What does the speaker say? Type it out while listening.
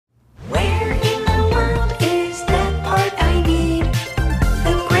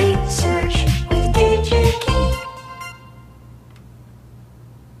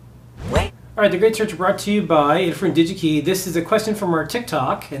All right, the Great Search brought to you by Adafruit Digi-Key. This is a question from our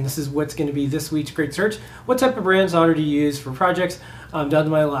TikTok, and this is what's going to be this week's Great Search. What type of brand solder do you use for projects? Down to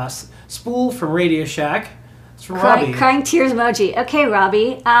my last spool from Radio Shack. It's from Robbie. Crying tears emoji. Okay,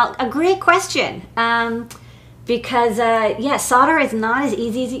 Robbie. A great question. Because, yeah, solder is not as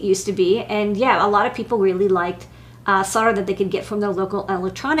easy as it used to be. And, yeah, a lot of people really liked solder that they could get from their local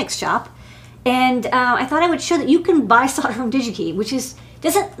electronics shop. And I thought I would show that you can buy solder from Digi-Key, which is...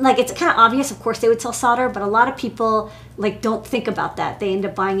 it's kind of obvious, of course they would sell solder, but a lot of people don't think about that. They end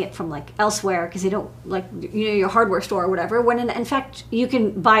up buying it from elsewhere because they don't your hardware store or whatever, when in fact you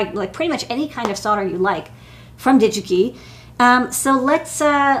can buy pretty much any kind of solder you like from Digi-Key. So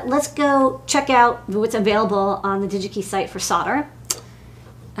let's go check out what's available on the Digi-Key site for solder.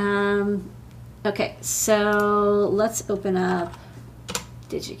 Okay, so let's open up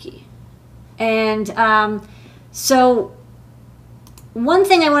Digi-Key. And so one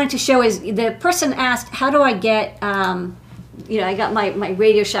thing I wanted to show is the person asked, how do I get, I got my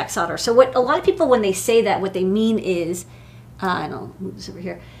Radio Shack solder. So what a lot of people, when they say that, what they mean is, and I'll move this over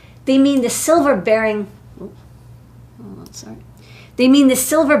here, they mean the silver bearing, they mean the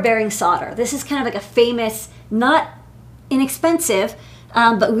silver bearing solder. This is kind of like a famous, not inexpensive,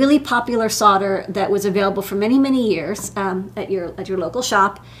 but really popular solder that was available for many, many years at your local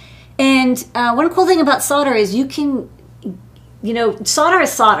shop. And one cool thing about solder is you can, solder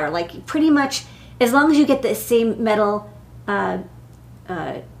is solder. Pretty much, as long as you get the same metal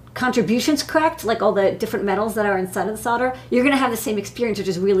contributions correct, all the different metals that are inside of the solder, you're going to have the same experience, which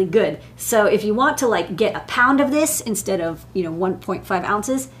is really good. So if you want to get a pound of this instead of 1.5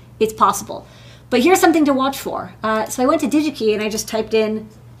 ounces, it's possible. But here's something to watch for. So I went to Digi-Key and I just typed in,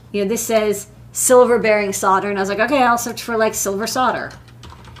 this says silver bearing solder, and I was like, okay, I'll search for silver solder.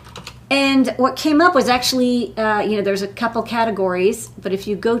 And what came up was actually, there's a couple categories, but if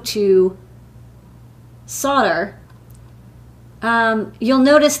you go to solder, you'll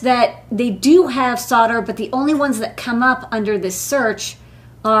notice that they do have solder, but the only ones that come up under this search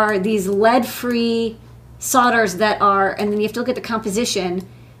are these lead-free solders that are, and then you have to look at the composition,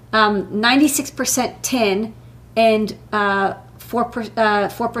 96% tin and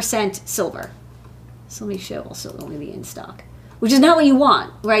 4% silver. So let me show also only the in stock, which is not what you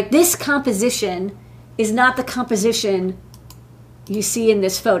want, right? This composition is not the composition you see in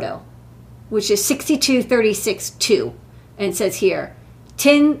this photo, which is 62-36-2. And it says here,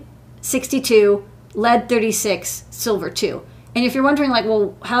 tin 62, lead 36, silver 2. And if you're wondering,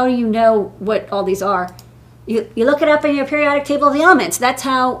 well, how do you know what all these are? You look it up in your periodic table of the elements. That's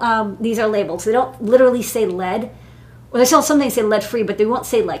how these are labeled. So they don't literally say lead. Well, there's still something that say lead-free, but they won't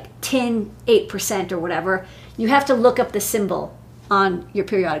say tin 8% or whatever. You have to look up the symbol on your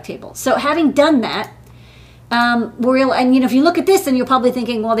periodic table. So having done that, if you look at this, then you're probably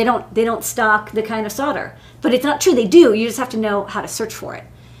thinking, well, they don't stock the kind of solder. But it's not true. They do. You just have to know how to search for it.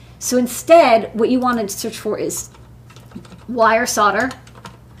 So instead, what you want to search for is wire solder.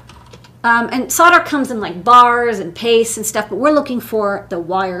 And solder comes in bars and pastes and stuff, but we're looking for the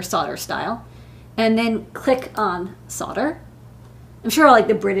wire solder style. And then click on solder. I'm sure all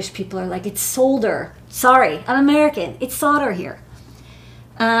the British people are it's solder. Sorry, I'm American. It's solder here.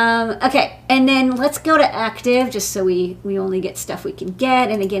 Okay, and then let's go to active, just so we only get stuff we can get.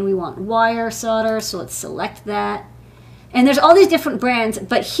 And again, we want wire solder, so let's select that. And there's all these different brands,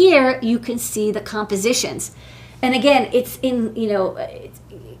 but here you can see the compositions. And again, it's in, it's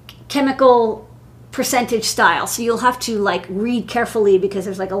chemical percentage style, so you'll have to read carefully because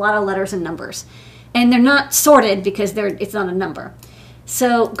there's a lot of letters and numbers. And they're not sorted because it's not a number.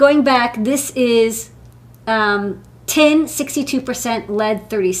 So going back, this is tin 62%, lead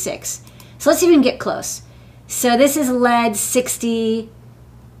 36. So let's see if we can get close. So this is lead 60,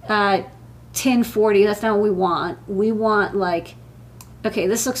 tin 40. That's not what we want. We want okay,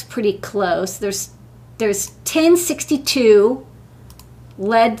 this looks pretty close. There's tin 62,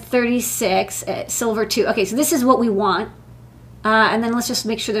 lead 36, silver 2. Okay, so this is what we want. And then let's just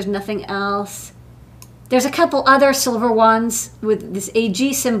make sure there's nothing else. There's a couple other silver ones with this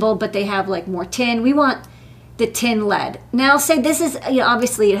AG symbol, but they have more tin. We want the tin lead. Now, say this is,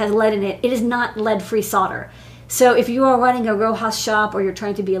 obviously it has lead in it. It is not lead-free solder. So if you are running a row house shop or you're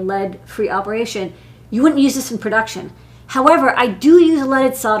trying to be a lead-free operation, you wouldn't use this in production. However, I do use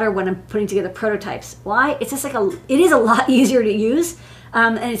leaded solder when I'm putting together prototypes. Why? It's just it is a lot easier to use,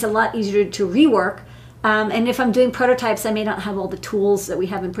 and it's a lot easier to rework. And if I'm doing prototypes, I may not have all the tools that we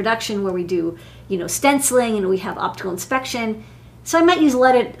have in production where we do, stenciling and we have optical inspection. So I might use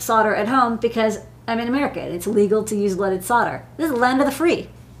leaded solder at home because I'm in America and it's legal to use leaded solder. This is the land of the free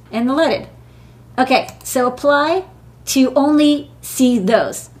and the leaded. Okay, so apply to only see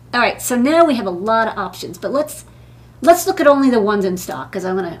those. All right, so now we have a lot of options, but let's look at only the ones in stock because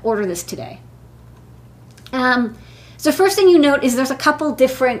I'm going to order this today. So first thing you note is there's a couple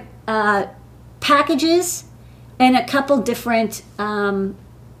different packages and a couple different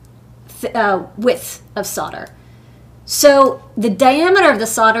width of solder. So the diameter of the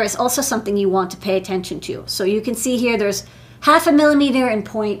solder is also something you want to pay attention to. So you can see here there's 0.5 millimeter and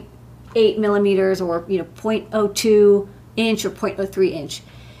 0.8 millimeters, or 0.02 inch or 0.03 inch.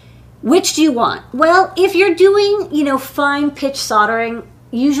 Which do you want? Well, if you're doing fine pitch soldering,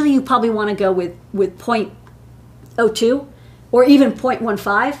 usually you probably want to go with 0.02 or even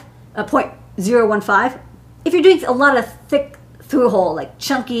 0.015. If you're doing a lot of thick through hole, like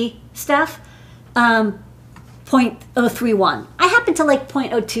chunky stuff, 0.031. I happen to like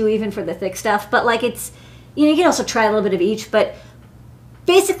 0.02 even for the thick stuff, but like it's, you can also try a little bit of each, but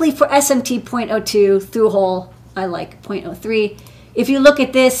basically for SMT 0.02 through hole, I like 0.03. If you look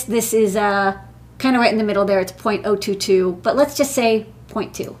at this is kind of right in the middle there, it's 0.022, but let's just say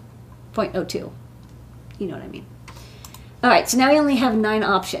 0.02. You know what I mean. All right, so now we only have 9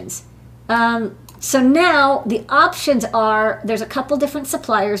 options. So now the options are, there's a couple different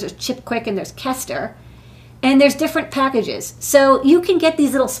suppliers. There's Chip Quick and there's Kester. And there's different packages. So you can get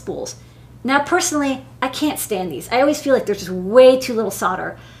these little spools. Now personally, I can't stand these. I always feel like there's just way too little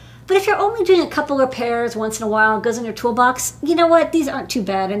solder. But if you're only doing a couple repairs once in a while, it goes in your toolbox, you know what? These aren't too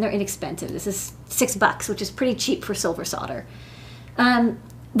bad and they're inexpensive. This is $6, which is pretty cheap for silver solder.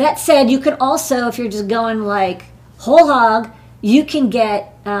 That said, you can also, if you're just going like whole hog, you can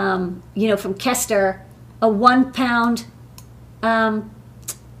get, from Kester, a 1 pound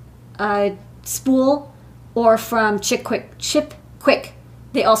spool, or from Chip Quick,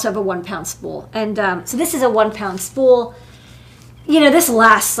 they also have a 1 pound spool. And so this is a 1 pound spool. This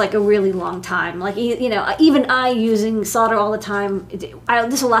lasts like a really long time. Like, even I using solder all the time,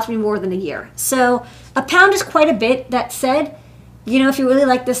 this will last me more than a year. So a pound is quite a bit. That said, if you really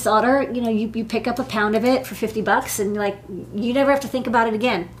like this solder, you pick up a pound of it for $50 and you never have to think about it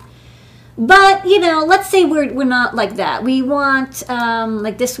again. But, let's say we're not like that. We want,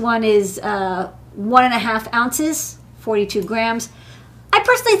 like this one is 1.5 ounces, 42 grams. I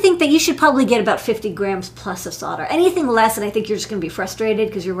personally think that you should probably get about 50 grams plus of solder. Anything less, and I think you're just going to be frustrated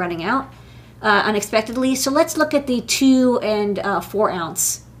because you're running out unexpectedly. So let's look at the 2 and 4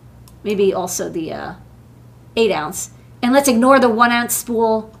 ounce, maybe also the 8 ounce. And let's ignore the 1 ounce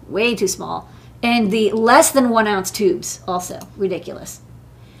spool, way too small. And the less than 1 ounce tubes, also ridiculous.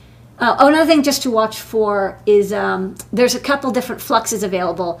 Another thing just to watch for is there's a couple different fluxes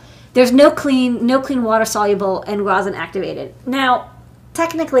available. There's no clean water soluble, and rosin activated. Now,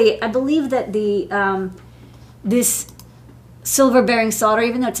 technically, I believe that the this silver bearing solder,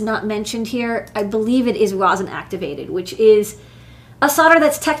 even though it's not mentioned here, I believe it is rosin activated, which is a solder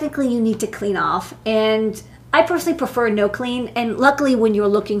that's technically you need to clean off. And I personally prefer no clean. And luckily, when you're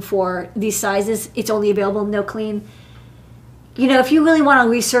looking for these sizes, it's only available no clean. If you really want to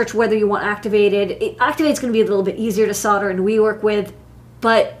research whether you want activated, activated is going to be a little bit easier to solder and rework with,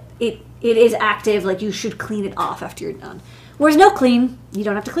 but it is active. Like, you should clean it off after you're done. Whereas no clean, you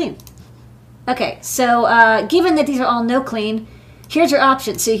don't have to clean. Okay, so given that these are all no clean, here's your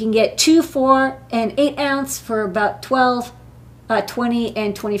options. So you can get 2, 4, and 8 ounce for about $12, $20,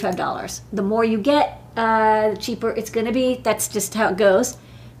 and $25. The more you get, the cheaper it's going to be. That's just how it goes.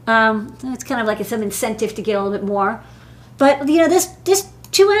 It's kind of like some incentive to get a little bit more. But this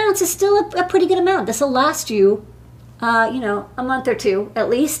 2 ounce is still a pretty good amount. This will last you, a month or two at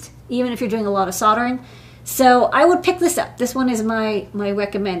least, even if you're doing a lot of soldering. So I would pick this up. This one is my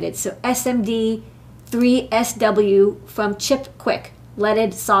recommended. So SMD 3SW from Chip Quick,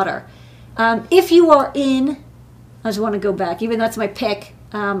 leaded solder. If you are in, I just want to go back, even though that's my pick,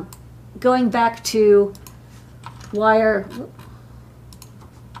 going back to wire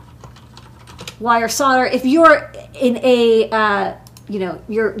solder. If you're in a,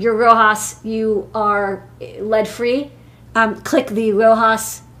 your RoHS, you are lead free, click the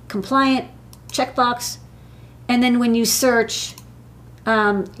RoHS compliant checkbox. And then when you search,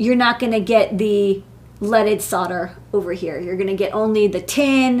 you're not going to get the leaded solder over here. You're going to get only the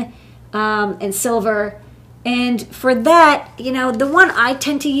tin and silver. And for that, the one I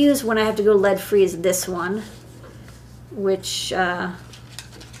tend to use when I have to go lead free is this one, which, let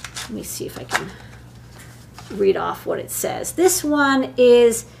me see if I can read off what it says. This one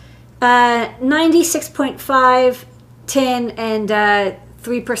is 96.5 tin and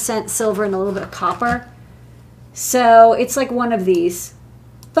 3% silver and a little bit of copper. So it's like one of these.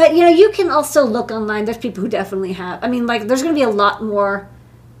 But, you can also look online. There's people who definitely have. I mean, like, there's going to be a lot more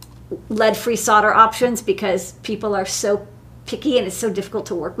lead-free solder options because people are so picky and it's so difficult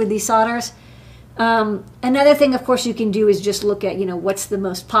to work with these solders. Another thing, of course, you can do is just look at, what's the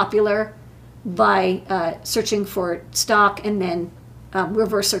most popular by searching for stock and then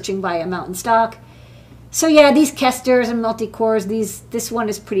reverse searching by amount in stock. So yeah, these Kesters and multi-cores, this one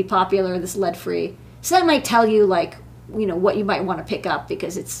is pretty popular, this lead-free. So that might tell you, like, what you might want to pick up,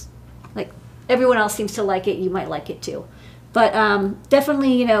 because it's like everyone else seems to like it, you might like it too. But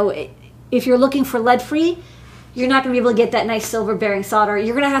definitely, if you're looking for lead-free, you're not going to be able to get that nice silver bearing solder.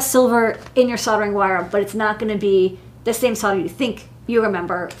 You're going to have silver in your soldering wire, but it's not going to be the same solder you think you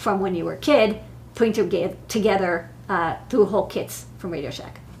remember from when you were a kid, putting together through whole kits from Radio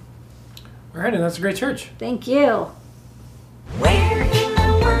Shack. All right, and that's a great church. Thank you. Where